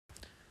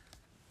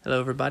Hello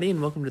everybody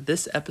and welcome to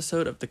this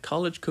episode of the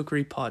College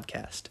Cookery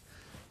Podcast.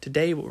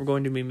 Today what we're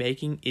going to be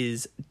making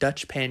is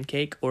Dutch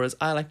pancake, or as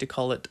I like to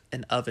call it,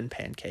 an oven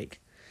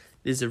pancake.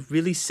 It is a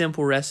really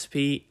simple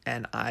recipe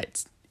and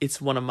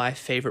it's one of my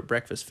favorite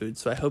breakfast foods,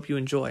 so I hope you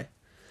enjoy.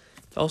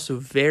 It's also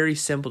very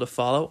simple to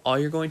follow. All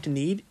you're going to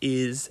need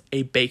is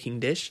a baking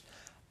dish.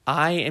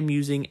 I am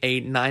using a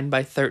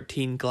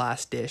 9x13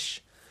 glass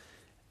dish,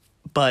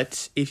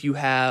 but if you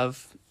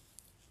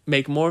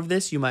make more of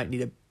this, you might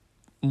need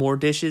more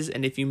dishes,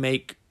 and if you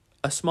make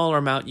a smaller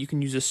amount, you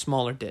can use a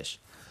smaller dish.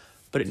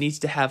 But it needs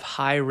to have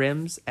high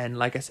rims, and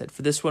like I said,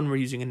 for this one, we're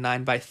using a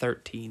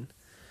 9x13.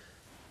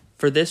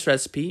 For this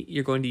recipe,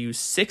 you're going to use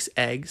 6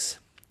 eggs,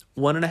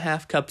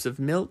 1.5 cups of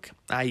milk.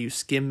 I use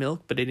skim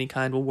milk, but any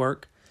kind will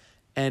work,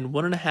 and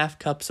 1.5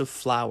 cups of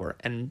flour,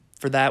 and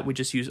for that, we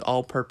just use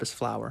all-purpose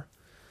flour.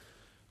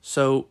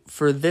 So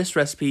for this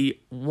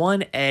recipe,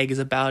 1 egg is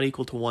about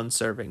equal to 1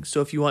 serving.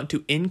 So if you want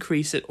to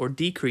increase it or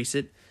decrease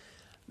it,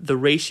 the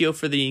ratio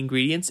for the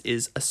ingredients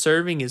is a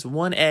serving is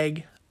 1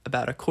 egg,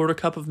 about 1/4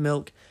 cup of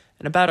milk,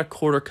 and about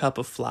 1/4 cup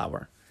of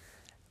flour.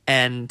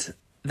 And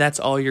that's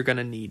all you're going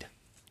to need.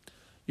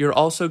 You're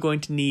also going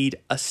to need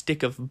a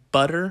stick of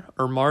butter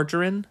or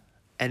margarine,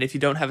 and if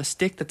you don't have a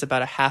stick, that's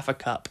about 1/2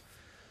 cup.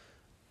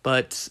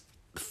 But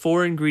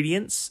 4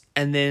 ingredients,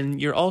 and then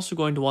you're also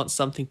going to want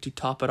something to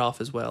top it off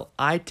as well.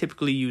 I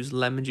typically use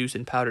lemon juice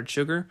and powdered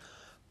sugar,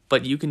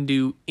 but you can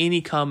do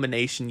any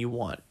combination you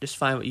want. Just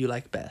find what you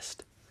like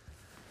best.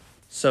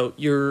 So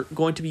you're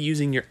going to be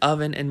using your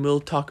oven, and we'll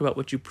talk about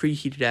what you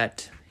preheated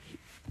at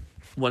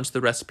once the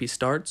recipe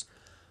starts.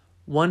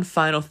 One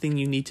final thing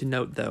you need to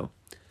note though.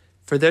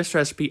 For this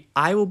recipe,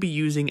 I will be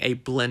using a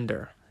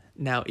blender.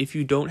 Now, if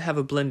you don't have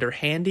a blender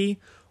handy,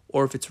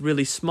 or if it's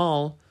really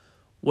small,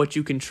 what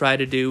you can try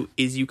to do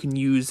is you can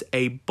use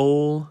a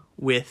bowl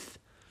with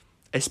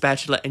a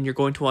spatula, and you're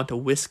going to want to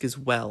whisk as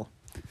well.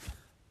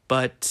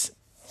 But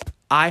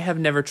I have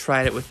never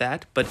tried it with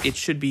that, but it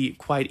should be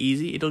quite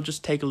easy. It'll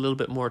just take a little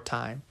bit more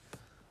time.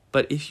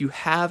 But if you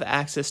have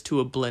access to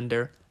a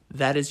blender,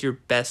 that is your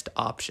best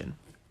option.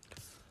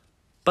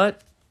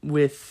 But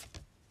with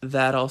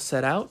that all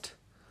set out,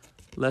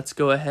 let's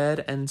go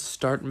ahead and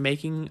start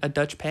making a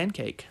Dutch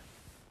pancake.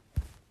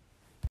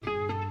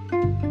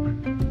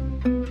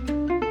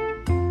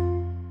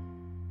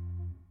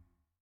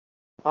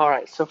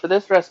 Alright, so for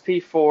this recipe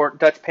for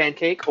Dutch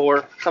pancake,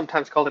 or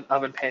sometimes called an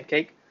oven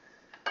pancake,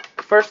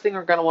 first thing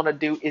we're going to want to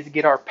do is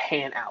get our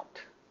pan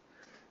out.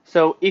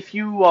 So if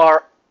you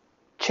are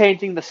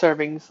changing the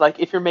servings, like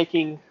if you're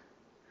making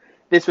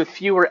this with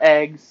fewer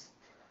eggs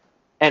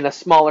and a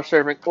smaller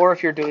serving, or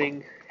if you're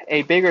doing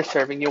a bigger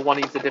serving, you'll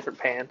want to use a different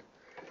pan.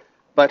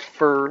 But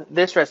for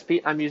this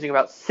recipe, I'm using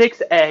about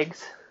 6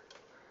 eggs.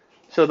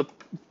 So the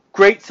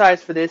great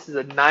size for this is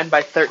a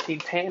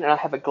 9x13 pan, and I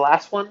have a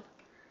glass one.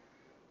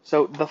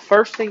 So the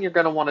first thing you're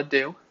going to want to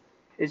do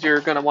is you're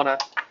going to want to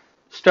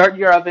start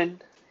your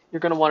oven. You're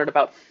going to want it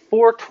about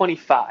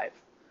 425.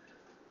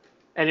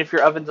 And if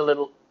your oven's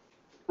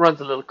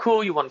runs a little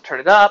cool, you want to turn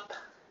it up,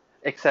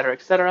 etc.,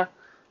 etc.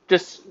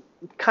 Just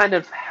kind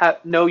of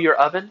know your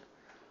oven,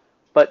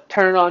 but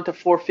turn it on to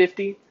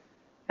 450.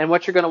 And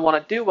what you're going to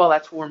want to do while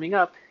that's warming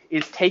up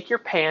is take your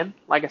pan.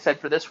 Like I said,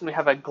 for this one, we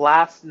have a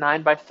glass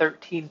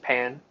 9x13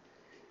 pan.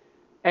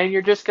 And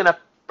you're just going to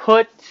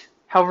put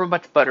however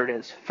much butter it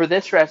is. For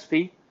this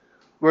recipe,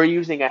 we're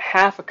using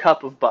 1/2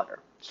 cup of butter.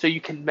 So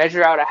you can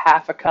measure out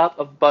 1/2 cup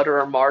of butter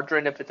or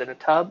margarine if it's in a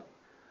tub.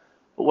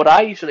 But what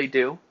I usually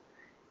do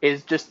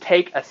is just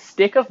take a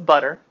stick of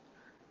butter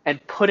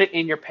and put it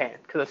in your pan,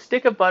 because a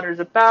stick of butter is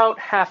about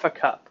 1/2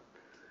 cup.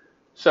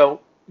 So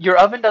your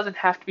oven doesn't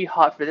have to be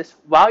hot for this.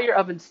 While your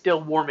oven's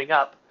still warming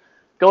up,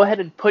 go ahead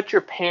and put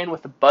your pan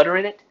with the butter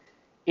in it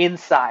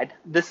inside.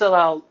 This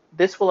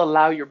will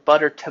allow your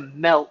butter to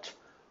melt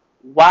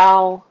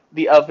while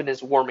the oven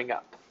is warming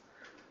up.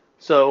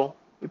 So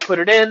we put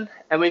it in,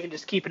 and we can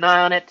just keep an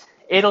eye on it.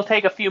 It'll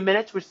take a few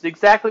minutes, which is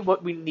exactly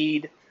what we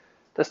need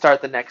to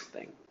start the next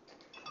thing.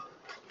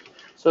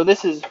 So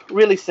this is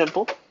really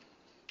simple.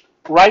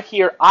 Right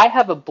here, I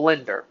have a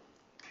blender.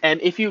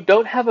 And if you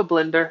don't have a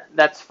blender,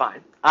 that's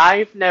fine.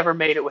 I've never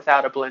made it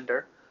without a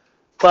blender,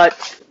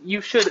 but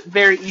you should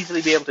very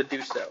easily be able to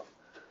do so.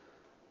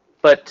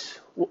 But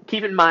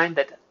keep in mind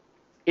that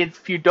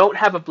if you don't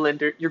have a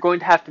blender, you're going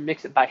to have to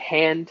mix it by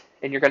hand,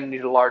 and you're going to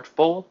need a large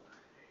bowl.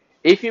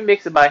 If you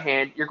mix it by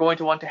hand, you're going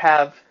to want to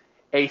have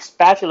a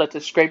spatula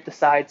to scrape the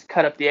sides,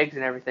 cut up the eggs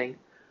and everything.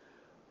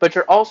 But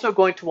you're also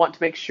going to want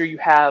to make sure you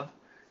have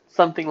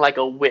something like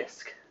a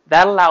whisk.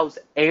 That allows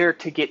air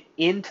to get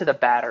into the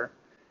batter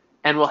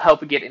and will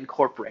help it get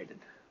incorporated.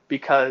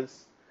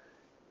 Because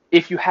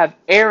if you have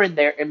air in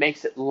there, it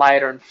makes it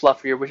lighter and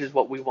fluffier, which is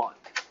what we want.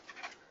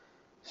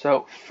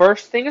 So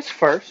first thing is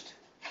first,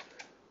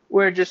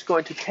 we're just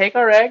going to take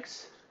our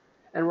eggs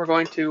and we're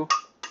going to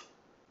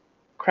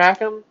crack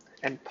them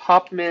and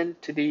pop them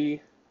into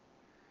the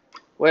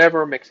whatever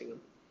we're mixing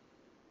them.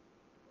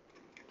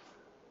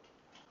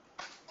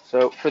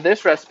 So for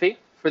this recipe,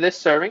 for this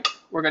serving,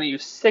 we're going to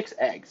use 6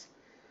 eggs.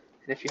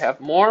 And if you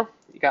have more,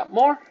 you got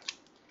more.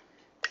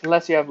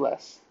 unless you have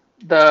less.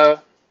 The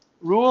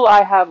rule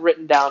I have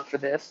written down for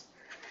this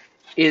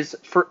is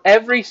for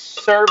every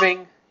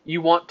serving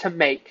you want to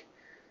make,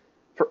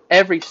 for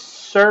every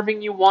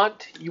serving you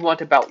want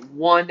about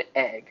 1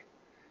 egg.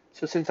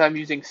 So since I'm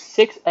using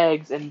 6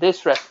 eggs in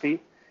this recipe,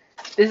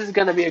 this is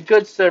going to be a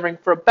good serving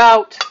for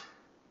about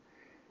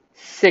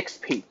 6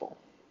 people.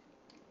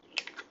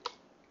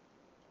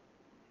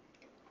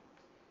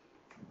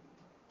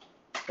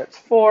 That's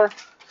 4.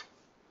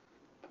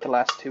 Put the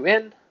last 2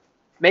 in.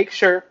 Make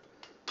sure,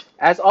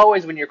 as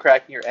always when you're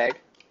cracking your egg,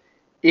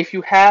 if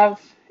you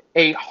have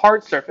a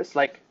hard surface,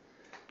 like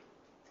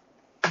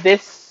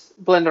this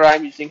blender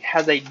I'm using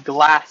has a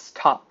glass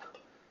top.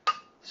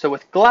 So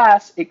with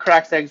glass, it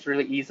cracks eggs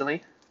really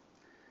easily.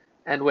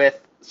 And with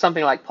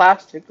something like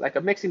plastic, like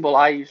a mixing bowl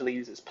I usually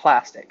use is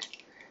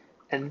plastic.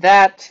 And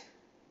that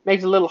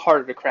makes it a little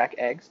harder to crack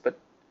eggs, but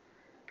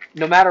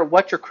no matter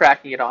what you're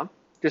cracking it on,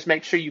 just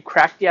make sure you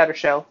crack the outer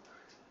shell,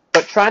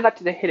 but try not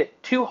to hit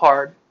it too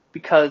hard,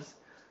 because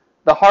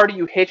the harder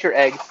you hit your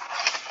eggs,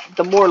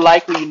 the more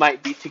likely you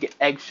might be to get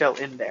eggshell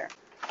in there.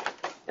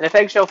 And if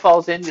eggshell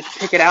falls in, just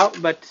pick it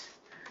out, but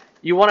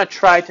you want to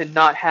try to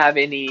not have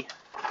any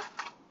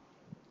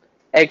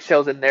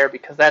eggshells in there,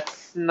 because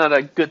that's not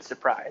a good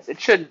surprise. It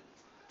shouldn't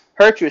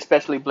hurt you,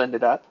 especially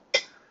blended up,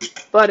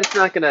 but it's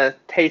not going to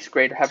taste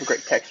great or have a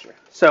great texture.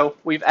 So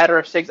we've added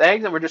our 6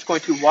 eggs, and we're just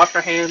going to wash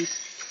our hands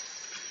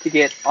to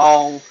get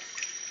all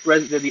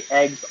residue of the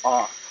eggs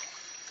off.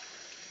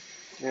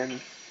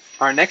 And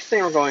our next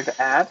thing we're going to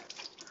add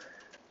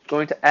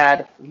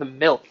the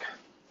milk.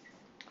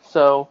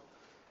 So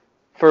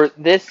for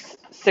this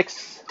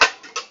 6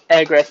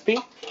 egg recipe,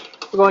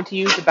 we're going to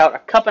use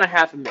about 1.5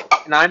 cups of milk.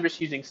 And I'm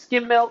just using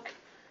skim milk.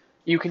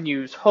 You can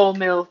use whole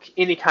milk,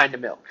 any kind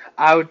of milk.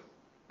 I would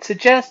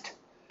suggest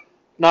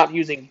not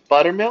using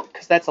buttermilk,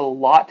 because that's a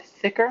lot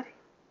thicker.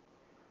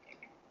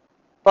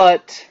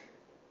 But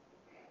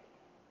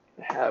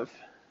I have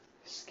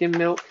skim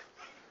milk.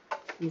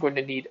 I'm going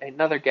to need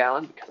another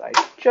gallon because I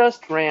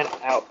just ran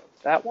out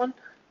of that one.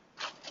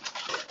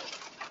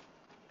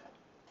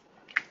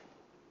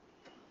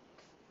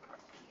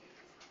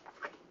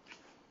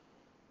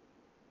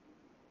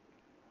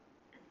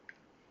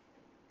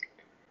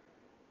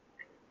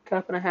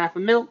 Cup and a half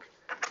of milk.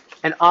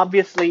 And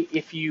obviously,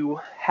 if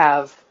you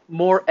have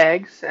more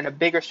eggs and a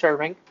bigger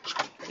serving,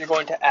 you're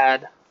going to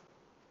add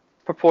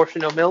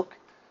proportional milk.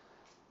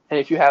 And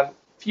if you have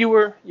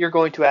fewer, you're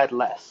going to add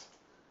less.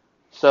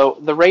 So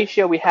the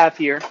ratio we have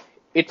here,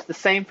 it's the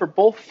same for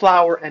both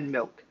flour and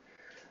milk.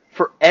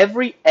 For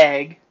every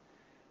egg,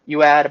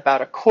 you add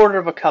about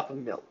 1/4 cup of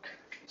milk.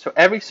 So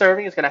every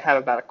serving is going to have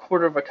about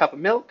 1/4 cup of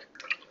milk,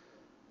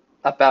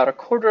 about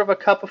 1/4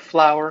 cup of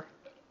flour,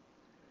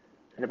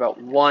 and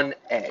about 1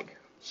 egg.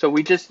 So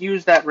we just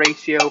use that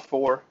ratio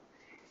for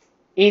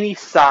any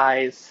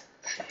size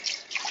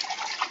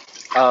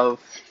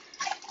of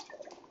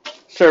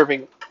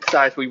serving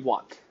size we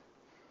want.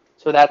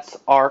 So that's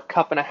our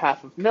 1.5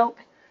 cups of milk.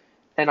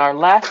 And our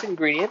last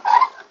ingredient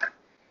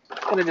is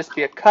going to just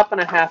be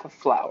 1.5 cups of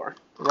flour.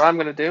 What I'm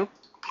going to do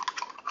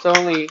is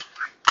only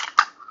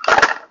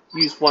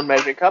use 1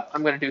 measuring cup.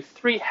 I'm going to do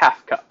 3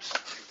 half cups.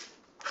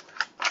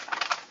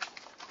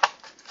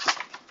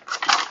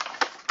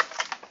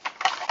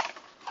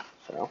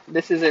 So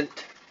this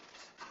isn't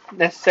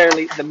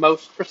necessarily the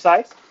most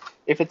precise.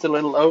 If it's a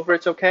little over,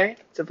 it's okay.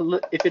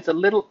 If it's a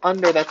little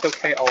under, that's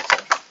okay also.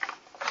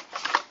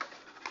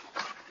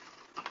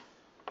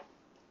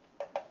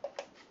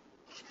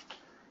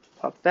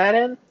 Pop that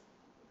in.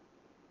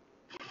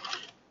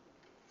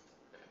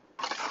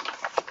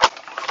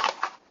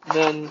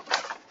 Then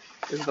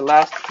is the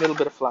last little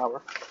bit of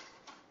flour.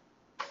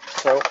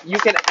 So you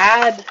can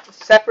add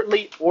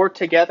separately or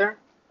together.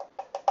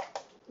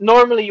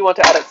 Normally you want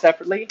to add it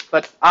separately,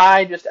 but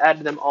I just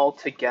added them all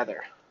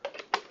together.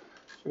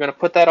 We're going to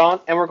put that on,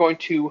 and we're going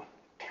to,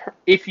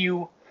 if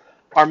you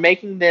are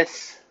mixing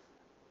this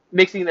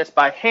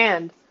by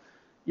hand,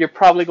 you're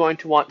probably going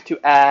to want to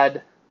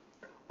add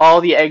all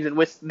the eggs and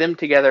whisk them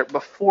together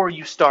before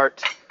you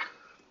start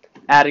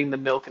adding the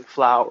milk and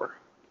flour.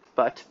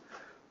 But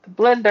the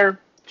blender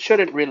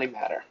shouldn't really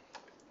matter.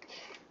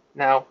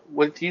 Now,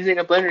 with using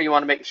a blender, you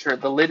want to make sure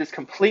the lid is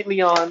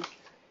completely on,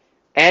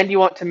 and you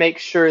want to make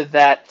sure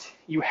that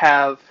you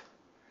have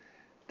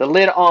the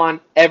lid on,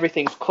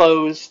 everything's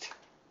closed,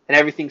 and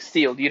everything's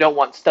sealed. You don't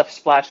want stuff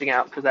splashing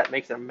out because that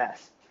makes it a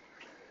mess.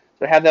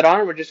 So have that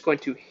on, we're just going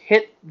to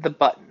hit the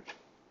button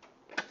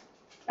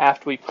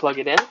after we plug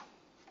it in.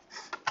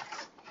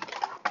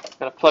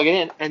 Going to plug it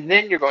in, and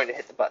then you're going to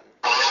hit the button.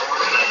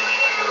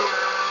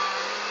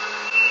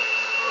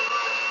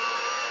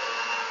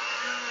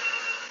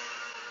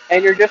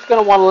 And you're just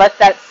going to want to let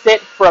that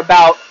sit for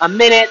about a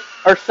minute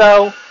or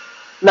so.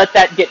 Let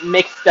that get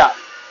mixed up.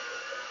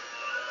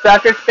 So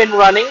after it's been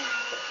running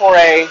for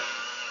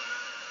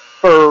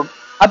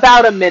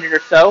about a minute or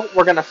so,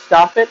 we're going to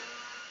stop it.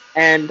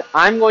 And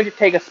I'm going to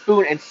take a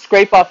spoon and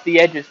scrape off the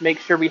edges, make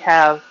sure we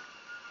have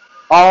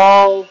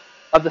all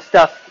of the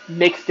stuff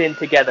mixed in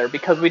together,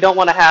 because we don't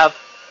want to have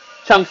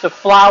chunks of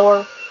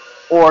flour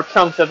or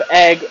chunks of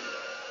egg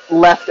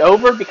left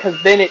over,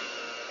 because then it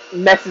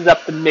messes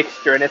up the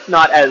mixture and it's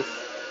not as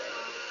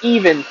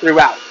even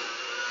throughout.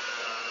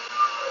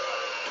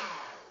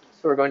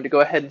 So we're going to go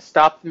ahead and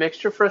stop the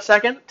mixture for a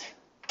second.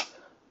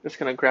 Just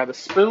going to grab a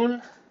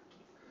spoon,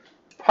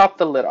 pop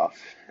the lid off.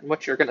 And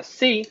what you're going to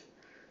see,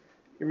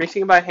 you're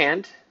mixing it by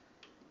hand.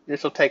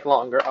 This will take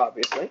longer,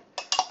 obviously.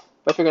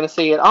 But you're going to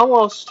see it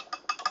almost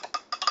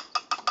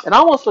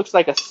looks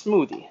like a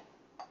smoothie.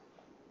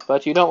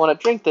 But you don't want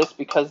to drink this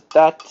because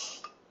that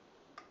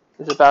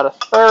is about a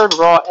third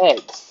raw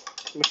eggs,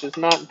 which is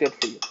not good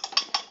for you.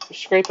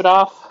 Just scrape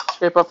off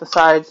the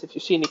sides. If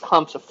you see any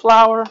clumps of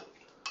flour,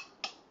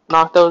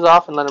 knock those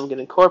off and let them get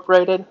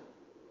incorporated.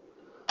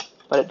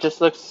 But it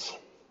just looks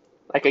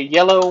like a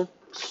yellow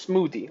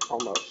smoothie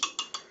almost.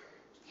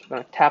 So I'm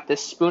going to tap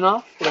this spoon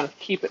off. We're going to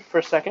keep it for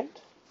a second.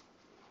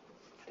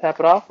 Tap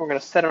it off. We're going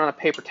to set it on a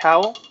paper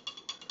towel.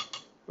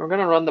 We're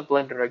going to run the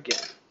blender again.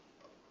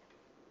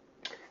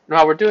 And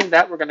while we're doing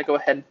that, we're going to go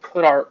ahead and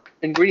put our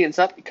ingredients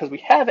up because we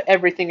have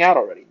everything out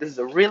already. This is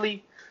a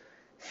really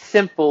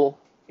simple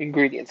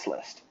ingredients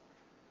list.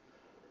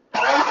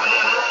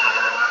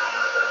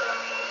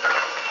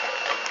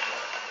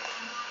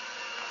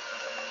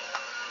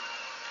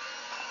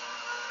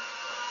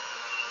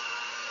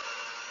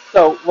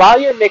 So while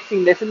you're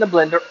mixing this in the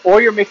blender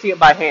or you're mixing it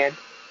by hand,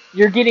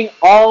 you're getting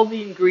all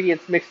the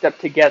ingredients mixed up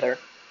together.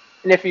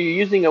 And if you're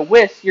using a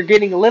whisk, you're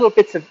getting little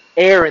bits of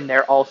air in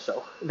there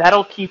also.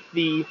 That'll keep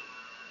the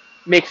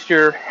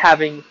mixture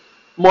having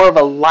more of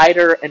a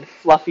lighter and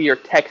fluffier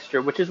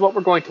texture, which is what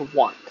we're going to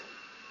want.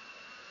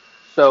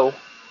 So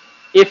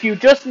if you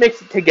just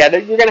mix it together,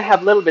 you're going to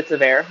have little bits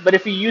of air. But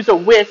if you use a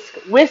whisk,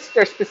 whisks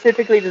are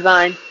specifically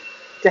designed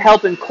to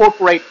help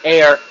incorporate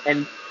air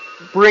and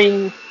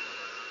bring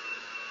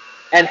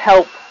and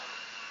help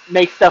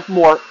make stuff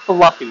more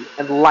fluffy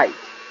and light.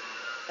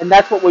 And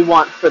that's what we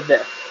want for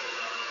this.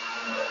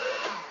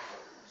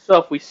 So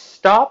if we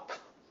stop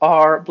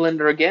our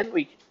blender again,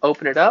 we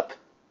open it up,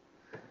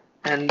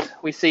 and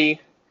we see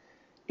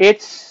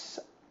it's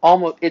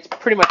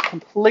pretty much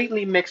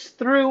completely mixed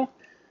through.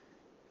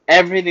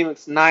 Everything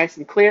looks nice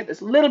and clear.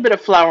 There's a little bit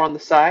of flour on the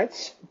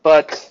sides,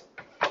 but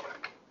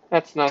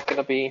that's not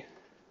going to be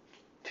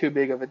too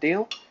big of a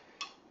deal.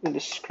 You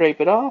just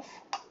scrape it off.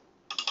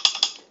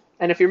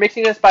 And if you're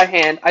mixing this by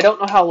hand, I don't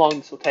know how long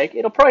this will take.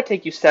 It'll probably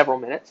take you several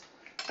minutes.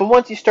 But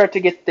once you start to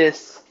get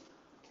this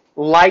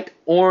light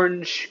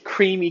orange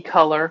creamy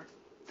color,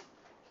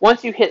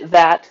 once you hit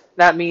that,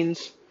 that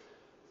means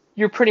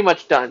you're pretty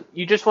much done.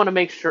 You just want to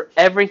make sure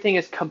everything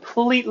is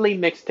completely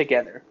mixed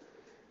together,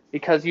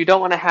 because you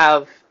don't want to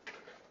have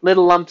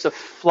little lumps of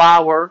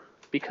flour,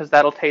 because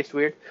that'll taste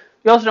weird.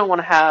 You also don't want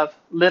to have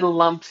little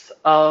lumps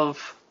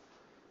of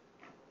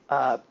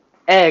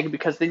egg,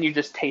 because then you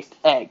just taste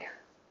egg.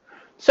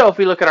 So if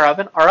we look at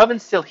our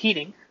oven's still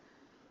heating,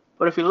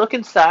 but if we look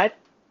inside,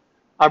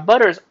 our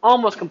butter is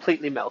almost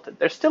completely melted.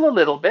 There's still a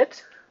little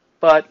bit,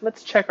 but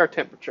let's check our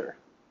temperature.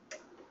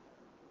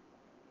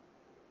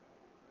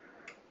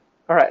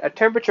 Alright, our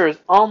temperature is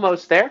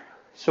almost there.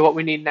 So what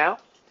we need now,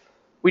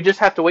 we just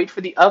have to wait for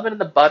the oven and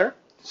the butter.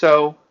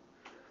 So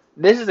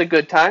this is a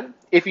good time.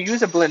 If you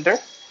use a blender,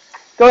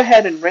 go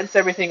ahead and rinse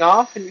everything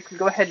off, and you can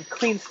go ahead and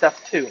clean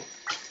stuff too.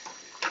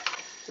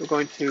 We're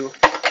going to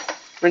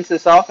rinse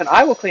this off, and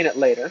I will clean it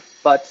later,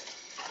 but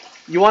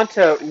you want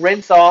to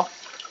rinse off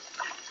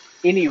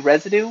any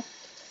residue,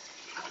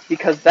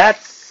 because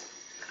that's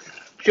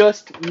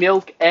just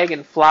milk, egg,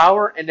 and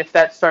flour, and if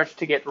that starts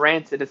to get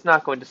rancid, it's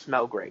not going to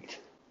smell great.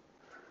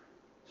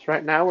 So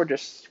right now we're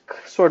just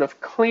sort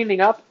of cleaning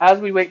up as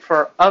we wait for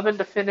our oven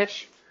to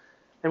finish,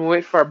 and we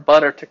wait for our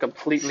butter to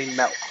completely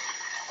melt.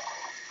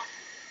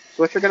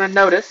 So what you're going to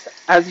notice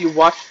as you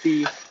watch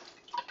the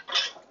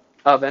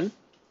oven,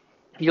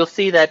 you'll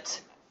see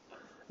that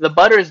the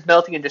butter is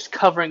melting and just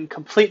covering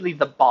completely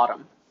the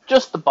bottom.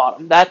 Just the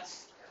bottom.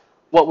 That's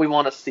what we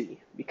want to see,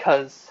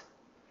 because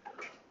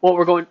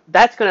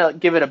that's going to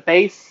give it a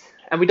base,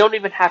 and we don't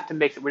even have to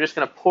mix it. We're just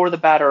going to pour the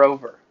batter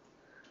over,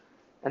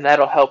 and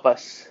that'll help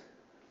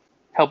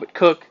it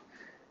cook,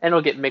 and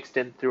it'll get mixed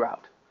in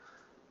throughout.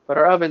 But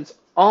our oven's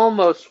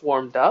almost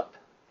warmed up.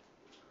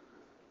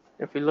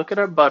 If we look at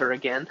our butter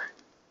again,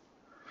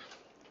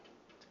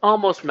 it's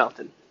almost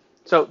melted.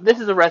 So this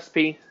is a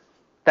recipe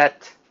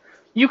that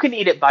you can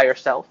eat it by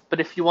yourself,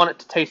 but if you want it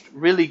to taste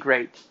really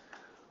great,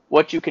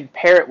 what you can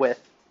pair it with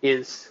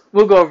is,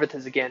 we'll go over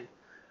this again,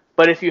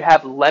 but if you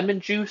have lemon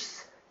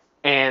juice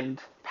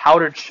and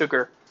powdered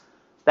sugar,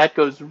 that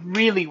goes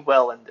really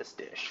well in this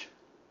dish.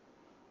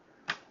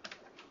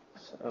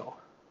 So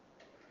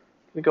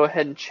we go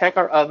ahead and check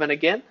our oven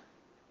again,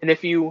 and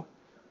if you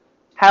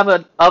have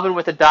an oven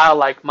with a dial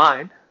like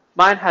mine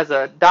has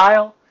a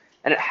dial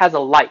and it has a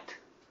light.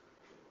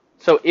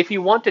 So if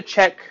you want to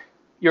check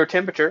your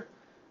temperature,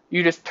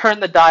 you just turn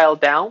the dial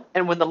down,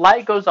 and when the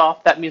light goes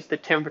off, that means the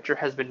temperature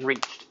has been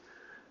reached.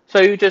 So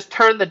you just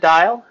turn the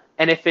dial,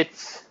 and if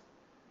it's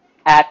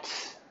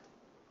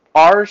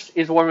ours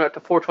is warming up to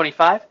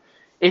 425,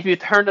 if you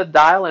turn the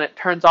dial and it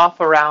turns off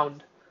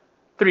around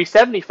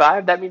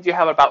 375, that means you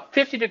have about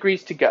 50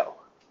 degrees to go.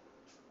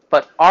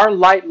 But our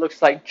light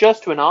looks like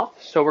just went off,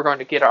 so we're going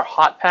to get our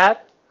hot pad.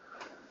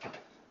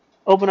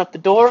 Open up the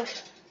door.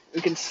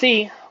 You can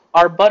see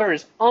our butter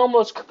is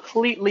almost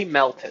completely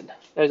melted.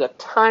 There's a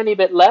tiny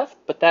bit left,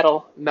 but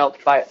that'll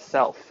melt by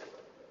itself.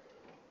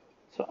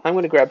 So I'm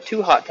going to grab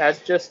 2 hot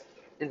pads just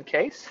in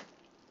case.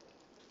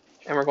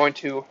 And we're going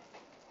to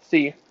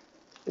see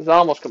it's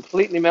almost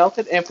completely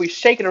melted. And if we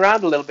shake it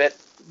around a little bit,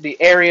 the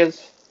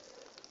areas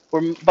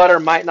where butter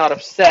might not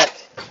have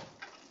set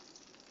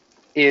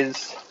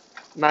is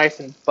nice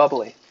and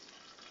bubbly.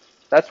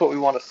 That's what we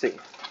want to see.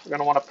 We're going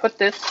to want to put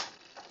this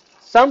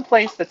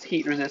someplace that's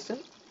heat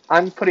resistant.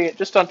 I'm putting it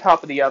just on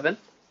top of the oven.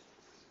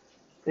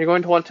 You're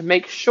going to want to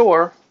make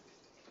sure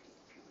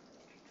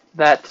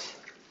that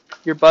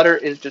your butter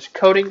is just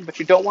coating, but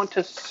you don't want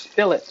to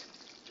spill it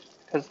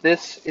because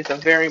this is a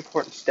very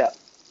important step.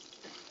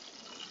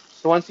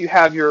 So once you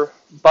have your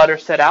butter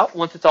set out,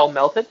 once it's all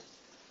melted,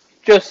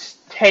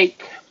 just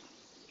take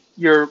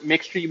your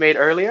mixture you made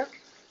earlier.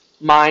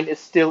 Mine is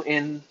still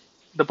in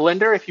the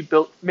blender. If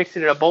you mix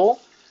it in a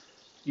bowl,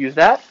 use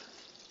that.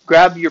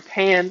 Grab your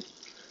pan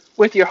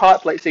with your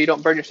hot plate so you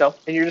don't burn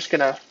yourself, and you're just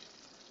going to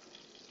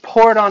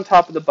pour it on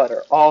top of the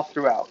butter all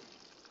throughout.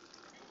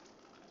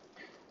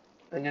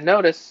 And you'll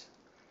notice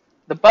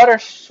the butter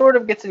sort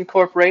of gets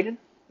incorporated.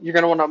 You're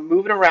going to want to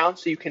move it around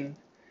so you can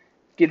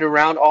get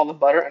around all the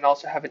butter and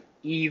also have an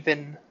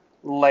even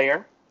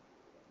layer.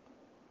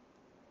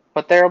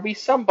 But there will be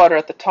some butter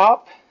at the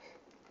top.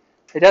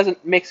 It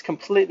doesn't mix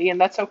completely, and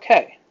that's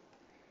okay.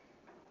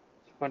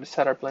 So I'm going to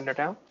set our blender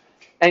down.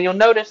 And you'll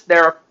notice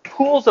there are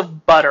pools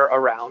of butter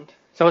around,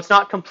 so it's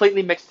not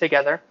completely mixed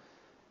together,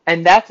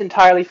 and that's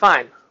entirely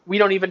fine. We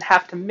don't even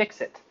have to mix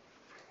it.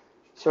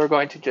 So we're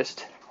going to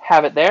just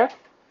have it there.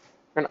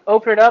 We're going to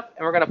open it up,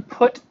 and we're going to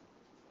put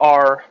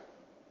our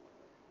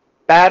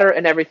batter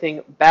and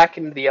everything back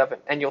into the oven.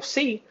 And you'll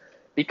see,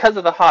 because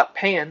of the hot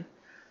pan,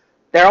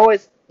 there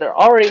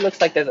already looks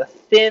like there's a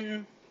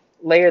thin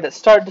layer that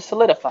started to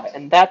solidify,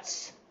 and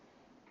that's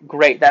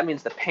great. That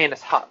means the pan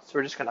is hot. So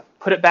we're just going to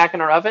put it back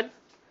in our oven,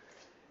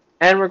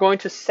 and we're going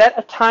to set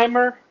a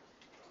timer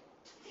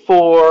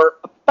for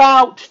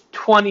about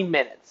 20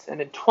 minutes.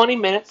 And in 20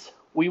 minutes,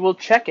 we will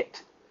check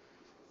it.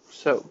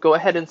 So go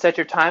ahead and set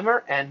your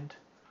timer, and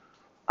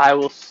I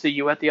will see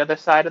you at the other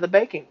side of the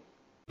baking.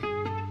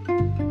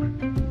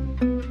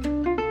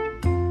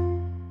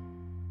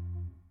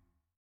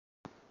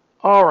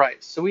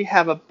 Alright, so we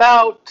have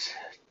about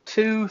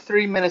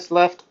 2-3 minutes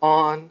left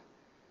on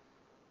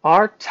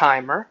our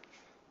timer.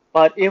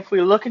 But if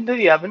we look into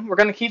the oven, we're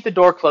going to keep the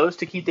door closed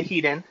to keep the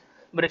heat in.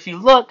 But if you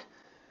look,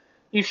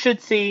 you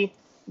should see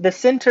the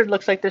center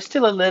looks like there's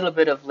still a little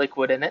bit of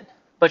liquid in it.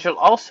 But you'll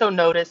also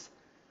notice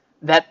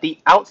that the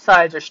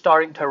outsides are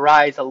starting to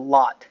rise a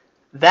lot.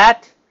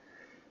 That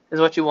is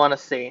what you want to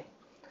see.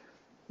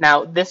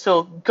 Now, this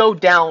will go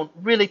down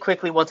really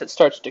quickly once it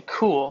starts to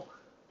cool,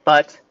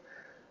 but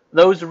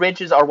those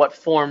ridges are what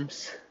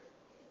forms,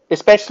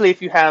 especially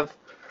if you have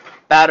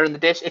batter in the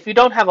dish. If you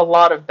don't have a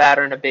lot of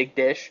batter in a big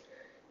dish,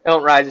 it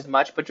won't rise as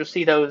much, but you'll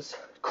see those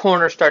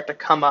corners start to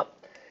come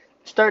up,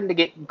 starting to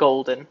get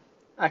golden.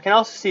 I can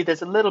also see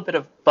there's a little bit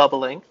of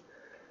bubbling.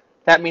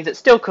 That means it's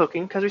still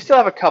cooking because we still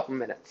have a couple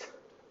minutes.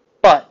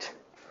 But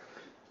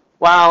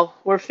while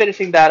we're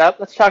finishing that up,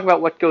 let's talk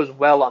about what goes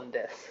well on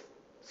this.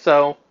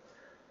 So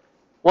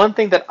one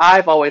thing that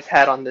I've always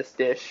had on this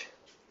dish,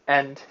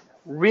 and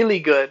really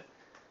good,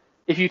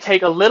 if you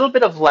take a little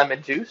bit of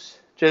lemon juice,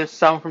 just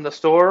some from the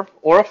store,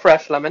 or a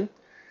fresh lemon,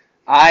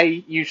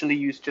 I usually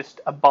use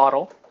just a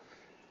bottle,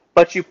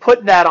 but you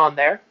put that on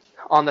there,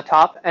 on the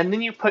top, and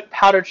then you put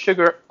powdered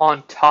sugar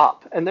on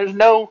top. And there's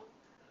no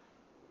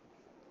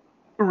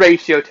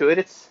ratio to it,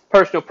 it's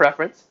personal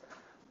preference.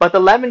 But the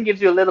lemon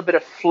gives you a little bit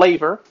of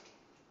flavor,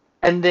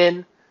 and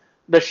then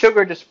the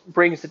sugar just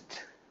brings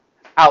it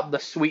out, the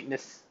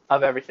sweetness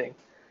of everything.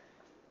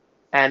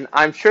 And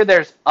I'm sure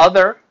there's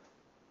other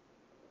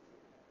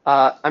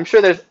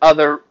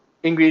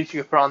ingredients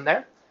you could put on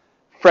there.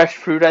 Fresh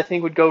fruit, I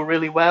think, would go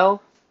really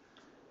well.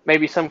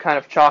 Maybe some kind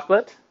of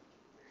chocolate.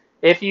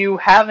 If you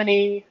have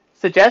any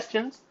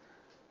suggestions,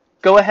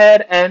 go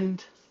ahead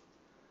and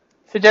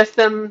suggest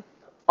them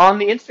on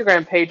the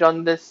Instagram page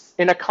on this,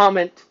 in a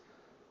comment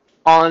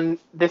on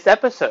this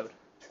episode.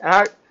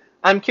 And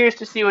I'm curious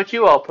to see what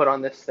you all put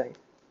on this thing.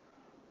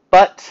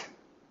 But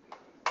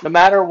no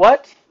matter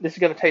what, this is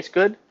going to taste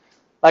good.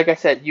 Like I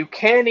said, you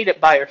can eat it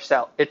by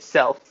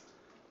itself,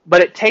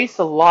 but it tastes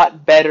a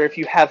lot better if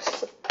you have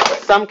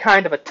some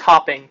kind of a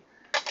topping,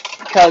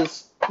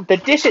 because the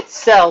dish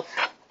itself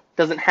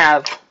doesn't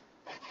have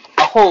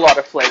a whole lot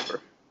of flavor.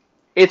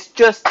 It's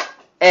just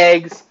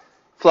eggs,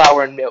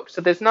 flour, and milk,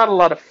 so there's not a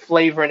lot of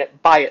flavor in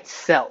it by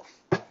itself.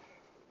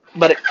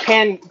 But it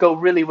can go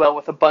really well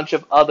with a bunch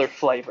of other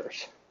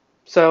flavors.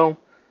 So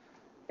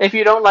if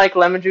you don't like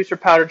lemon juice or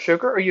powdered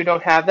sugar, or you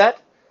don't have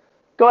that,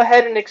 go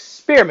ahead and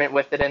experiment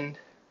with it and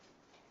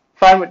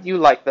find what you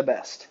like the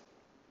best.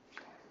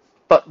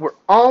 But we're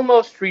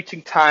almost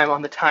reaching time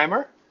on the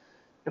timer.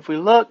 If we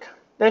look,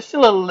 there's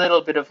still a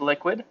little bit of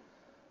liquid,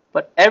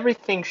 but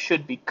everything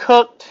should be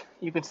cooked.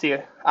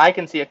 I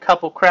can see a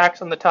couple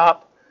cracks on the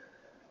top.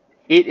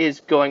 It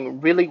is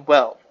going really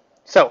well.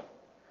 So,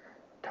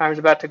 timer's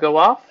about to go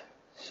off.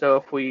 So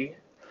if we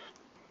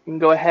can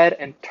go ahead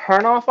and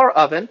turn off our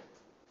oven,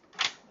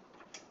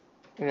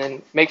 and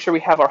then make sure we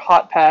have our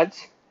hot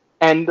pads,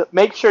 and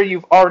make sure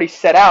you've already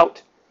set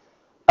out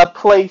a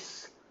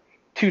place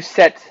to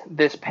set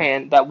this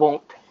pan that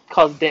won't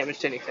cause damage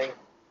to anything.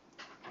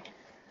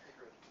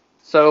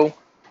 So,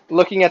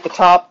 looking at the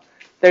top,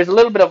 there's a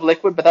little bit of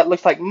liquid, but that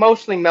looks like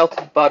mostly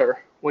melted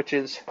butter, which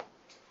is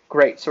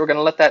great. So we're going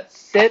to let that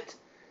sit.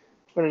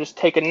 We're going to just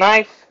take a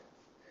knife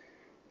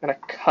and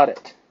cut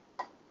it.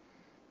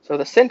 So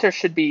the center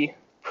should be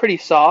pretty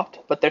soft,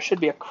 but there should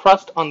be a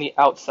crust on the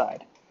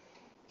outside.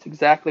 It's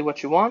exactly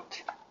what you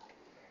want.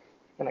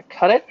 I'm going to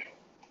cut it.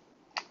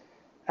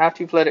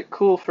 After you've let it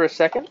cool for a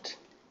second,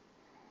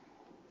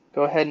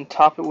 go ahead and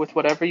top it with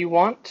whatever you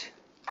want.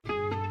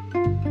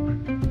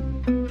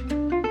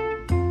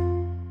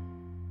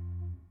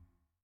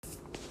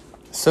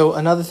 So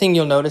another thing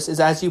you'll notice is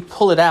as you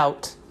pull it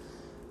out,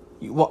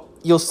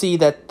 you'll see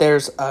that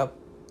there's a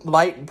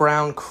light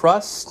brown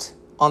crust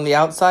on the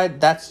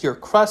outside. That's your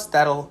crust.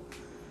 That'll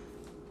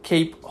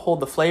hold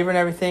the flavor and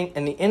everything.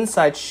 And the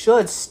inside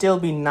should still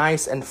be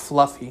nice and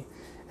fluffy.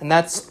 And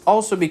that's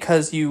also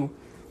because you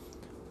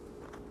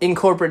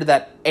incorporated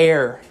that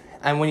air.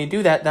 And when you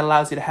do that, that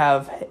allows you to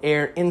have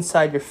air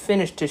inside your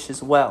finished dish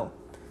as well.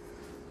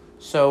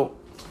 So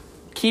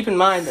keep in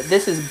mind that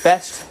this is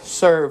best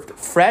served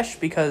fresh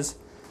because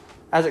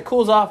as it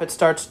cools off, it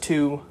starts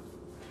to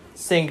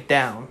sink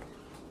down.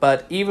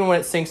 But even when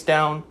it sinks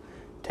down,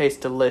 it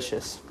tastes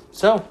delicious.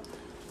 So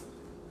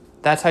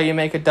that's how you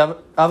make a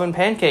oven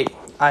pancake.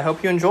 I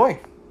hope you enjoy.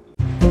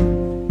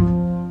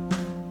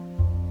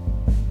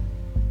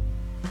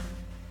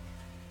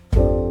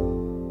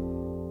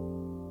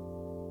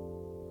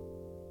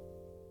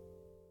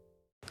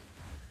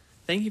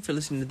 Thank you for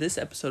listening to this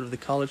episode of the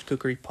College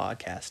Cookery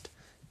Podcast.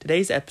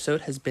 Today's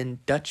episode has been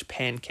Dutch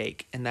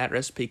pancake, and that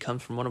recipe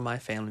comes from one of my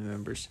family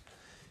members.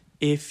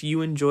 If you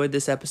enjoyed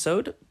this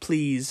episode,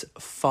 please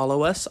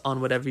follow us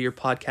on whatever your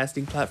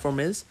podcasting platform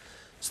is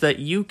so that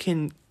you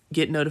can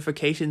get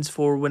notifications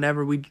for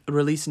whenever we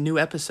release new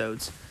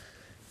episodes.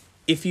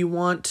 If you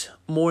want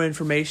more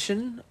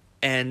information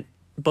and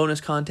bonus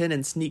content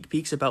and sneak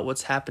peeks about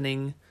what's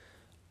happening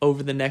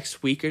over the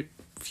next week or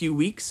few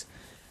weeks,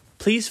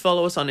 please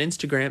follow us on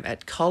Instagram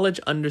at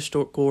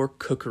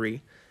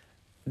college_cookery.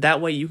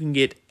 That way you can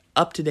get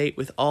up to date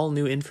with all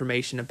new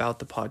information about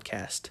the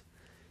podcast.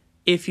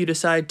 If you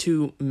decide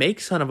to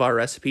make some of our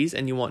recipes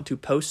and you want to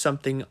post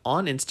something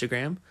on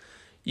Instagram,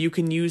 you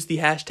can use the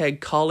hashtag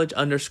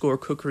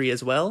college_cookery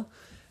as well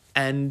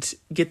and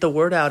get the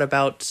word out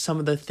about some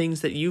of the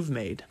things that you've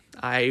made.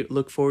 I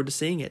look forward to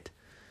seeing it.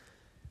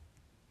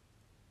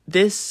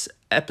 This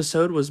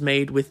episode was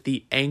made with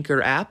the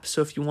Anchor app,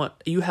 so if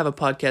you have a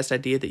podcast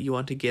idea that you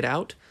want to get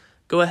out,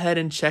 go ahead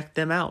and check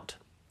them out.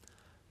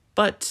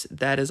 But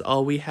that is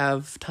all we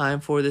have time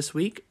for this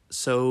week,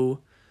 so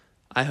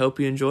I hope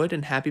you enjoyed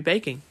and happy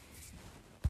baking.